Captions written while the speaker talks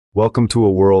Welcome to a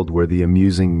world where the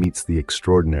amusing meets the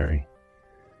extraordinary.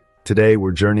 Today,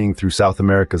 we're journeying through South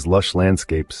America's lush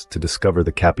landscapes to discover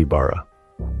the capybara.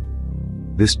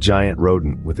 This giant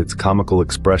rodent, with its comical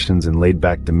expressions and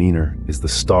laid-back demeanor, is the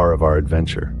star of our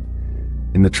adventure.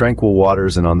 In the tranquil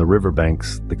waters and on the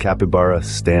riverbanks, the capybara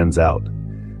stands out,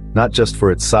 not just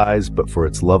for its size, but for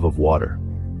its love of water.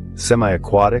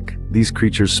 Semi-aquatic, these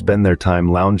creatures spend their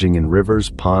time lounging in rivers,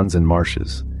 ponds, and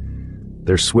marshes.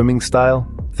 Their swimming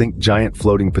style? Think giant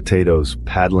floating potatoes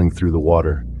paddling through the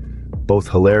water, both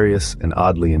hilarious and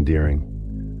oddly endearing.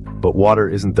 But water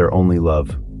isn't their only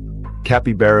love.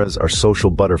 Capybaras are social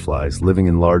butterflies living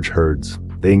in large herds.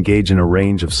 They engage in a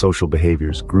range of social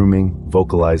behaviors: grooming,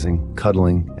 vocalizing,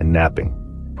 cuddling, and napping.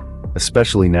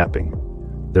 Especially napping.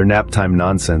 Their nap-time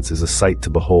nonsense is a sight to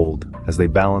behold, as they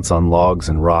balance on logs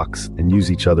and rocks and use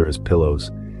each other as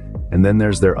pillows. And then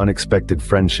there's their unexpected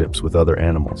friendships with other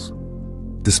animals.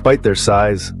 Despite their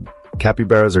size,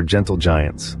 capybaras are gentle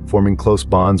giants, forming close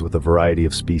bonds with a variety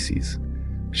of species,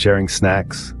 sharing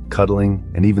snacks, cuddling,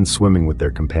 and even swimming with their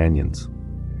companions.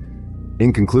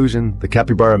 In conclusion, the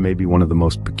capybara may be one of the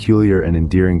most peculiar and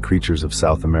endearing creatures of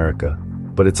South America,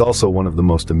 but it's also one of the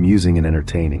most amusing and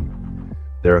entertaining.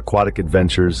 Their aquatic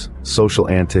adventures, social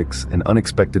antics, and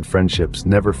unexpected friendships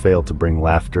never fail to bring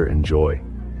laughter and joy.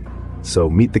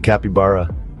 So meet the capybara,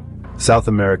 South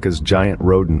America's giant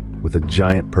rodent with a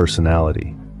giant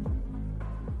personality.